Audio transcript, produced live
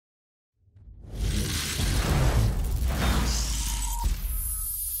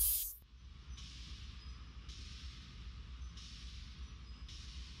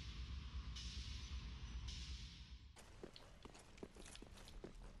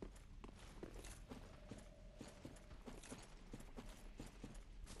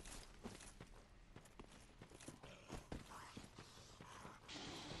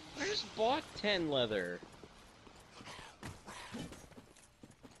just bought 10 leather.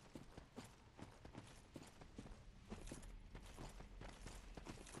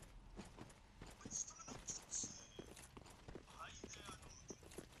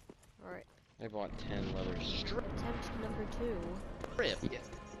 Alright. I bought 10 leather strip. Attempt number 2. Strip.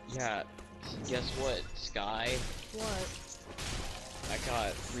 Yeah. Guess what, Sky? What? I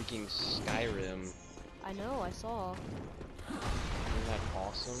got freaking Skyrim. I know, I saw. Isn't that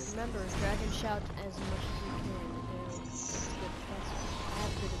awesome? Remember, drag and shout as much as you can. I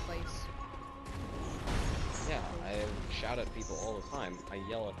have good advice. Yeah, I shout at people all the time. I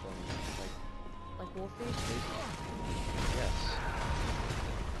yell at them Like Wolfies? Yes.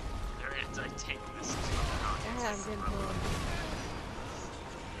 They're anti-tank missiles. Yeah, I'm getting killed.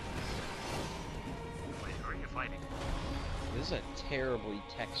 Wait, who are you fighting? This is a terribly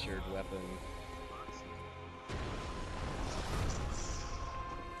textured weapon.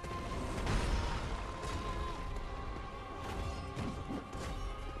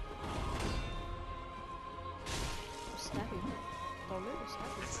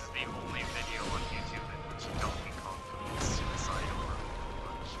 This is the only video on YouTube in which Donkey Kong commits suicide over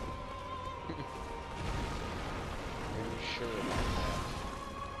lunch. Are you sure about that?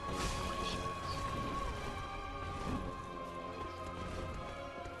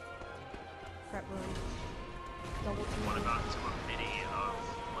 Crap run. Double team. What about to a mini of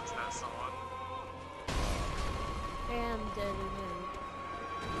what's that song? And dead again.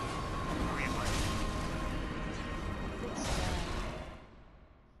 It's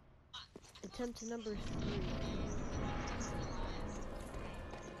attempt number 3.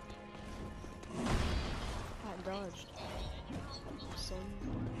 I dodged. Son.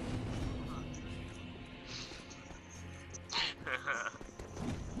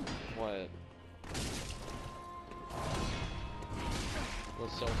 What?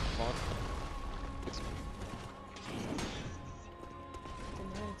 What's so fun?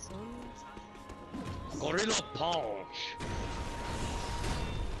 Denied, son. Gorilla Punch!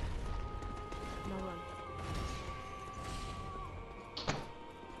 No run.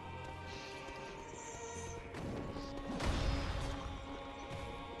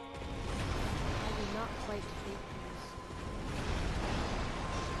 I do not fight fake things.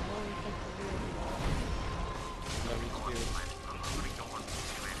 I only fight the real people.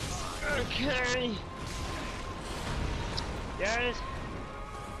 Okay! Yes!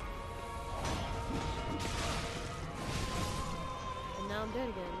 And now I'm dead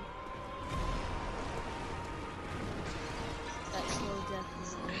again. That slow death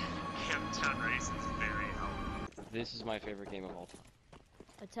is Camptown Race is very helpful. This is my favorite game of all time.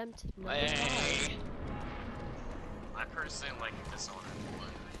 attempt number 5. I personally like Dishonored more.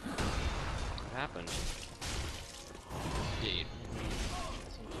 What happened? Dude.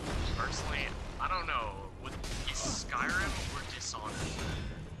 Personally, I don't know. Is Skyrim or Dishonored?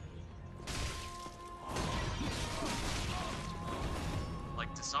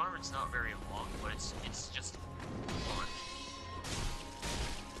 Like, Dishonored's not very long, but it's just fun.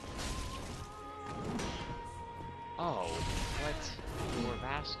 Oh, what? More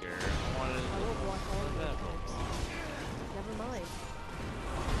Vasker. I wanted I will block all of your attacks. Never mind.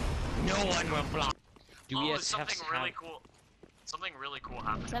 No one will block! Do we have something really cool. Something really cool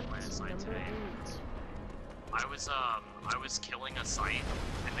happened in my Attempt site number today. 8. I was killing a site,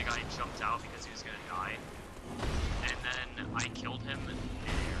 and the guy jumped out because he was gonna die. And then I killed him in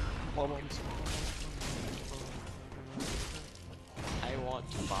midair. I want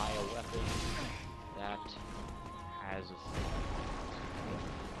to buy a weapon that has a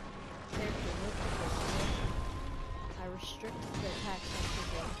I restrict the attacks on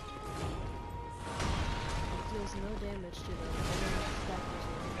people. It deals no damage to them.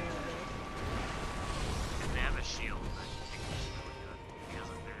 If they have a shield, then you take the shield good. Because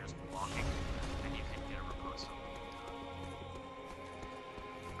if they're just blocking, then you can get a riposte from them.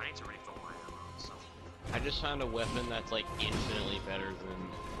 I need to refill my ammo, so. I just found a weapon that's like infinitely better than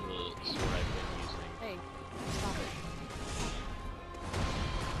the sword I've been using. Hey, stop it.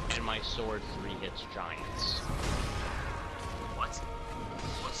 And my sword 3 hits giants. What?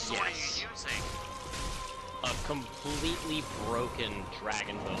 What sword are you using? A completely broken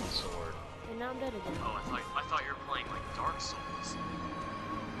dragon bone sword. And now I'm dead again. Oh, I thought you were playing like Dark Souls.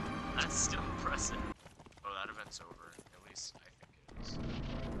 That's still impressive. Oh, that event's over. At least I think it is.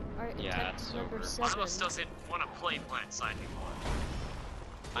 Alright, Yeah, attempt it's number over. 7. Almost doesn't want to play Planet Side anymore.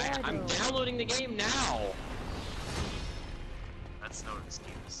 I'm downloading the game now! That's no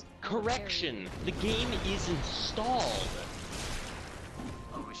excuse. Correction! The game is installed!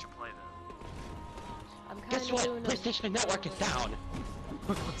 Oh, we should play then. I'm kind Guess of what? doing PlayStation Network is down!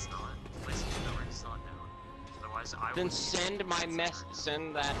 It's not. Otherwise, I Then would send my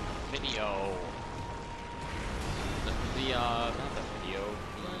send that video. Not the video,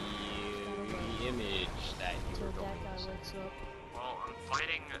 the image that you Till were that going guy to send. wakes up. Well, I'm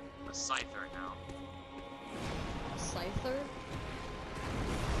fighting a Scyther now. A Scyther?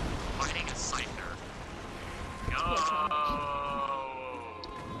 Fighting a Scyther.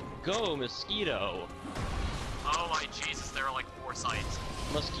 Go! Go, Mosquito! Oh my Jesus, there are like 4 sites.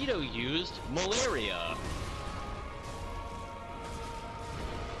 Mosquito used malaria.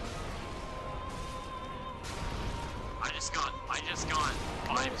 I just got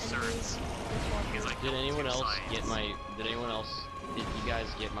 5 certs. Because I Did killed anyone 2 else sites. get my? Did you guys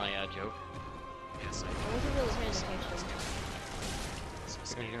get my joke? Yes, I I wasn't really paying attention. This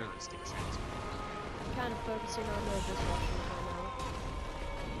mosquito is decent. I'm kind of focusing on the dishwashers right now.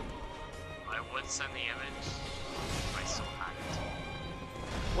 I would send the image. I still had it.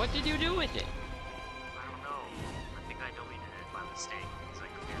 What did you do with it? I don't know. I think I deleted it by mistake because I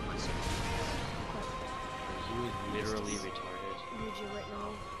cleared my social You literally retarded. Need you right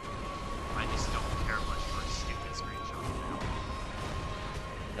now. I just don't care much for a stupid screenshot now.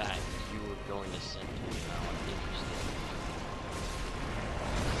 That you were going to send to me now. I'm interested.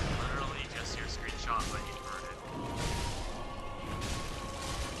 Literally just your screenshot, but inverted.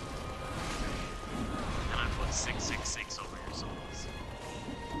 And I put 666 over your souls.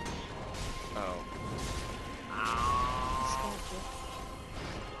 Oh. Ow. Gotcha.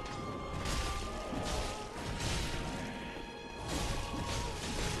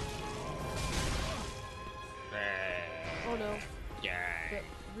 Oh no. Yeah.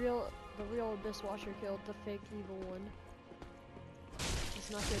 The real Abyss Washer killed the fake evil one. It's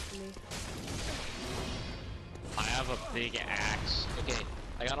not good for me. I have a big axe. Okay,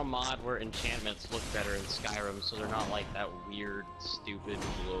 I got a mod where enchantments look better in Skyrim, so they're not like that weird, stupid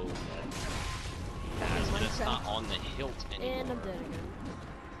glow that has, and it's not on the hilt anymore. And I'm dead again.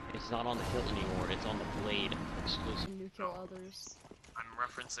 It's not on the hilt anymore, it's on the blade exclusive. And you kill others. I'm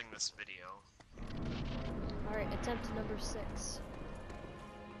referencing this video. Alright, attempt number 6.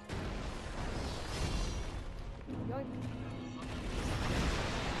 Yoink.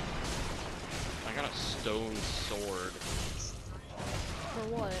 I got a stone sword For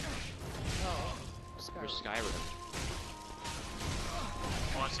what? Oh. for Skyrim. Skyrim.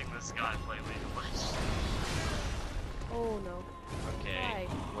 Watching this guy play League of Legends. Oh no. Okay, Why?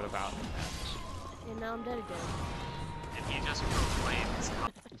 what about that? And now I'm dead again. If you just proclaim his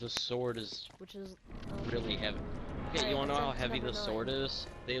The sword is Which is really heavy. Okay, Alright, you wanna know how attempt heavy number the 9. sword is?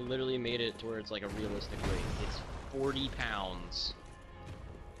 They literally made it to where it's like a realistic weight. It's 40 pounds.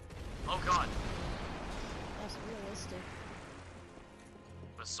 Oh god, That's realistic.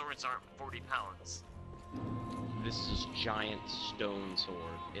 the swords aren't 40 pounds. This is giant stone sword.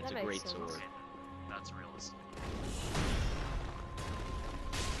 It's That a makes great sense. sword. Okay, that's realistic.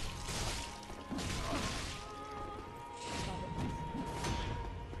 Stop it.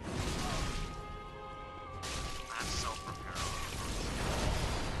 I have self-repair.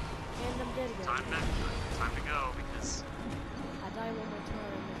 And I'm dead again. Time to go because I die one more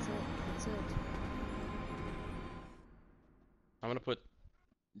time. That's it. That's it. I'm gonna put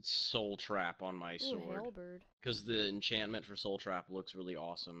Soul Trap on my Ooh, sword. halberd. Because the enchantment for Soul Trap looks really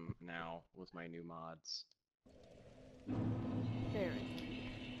awesome now with my new mods. Very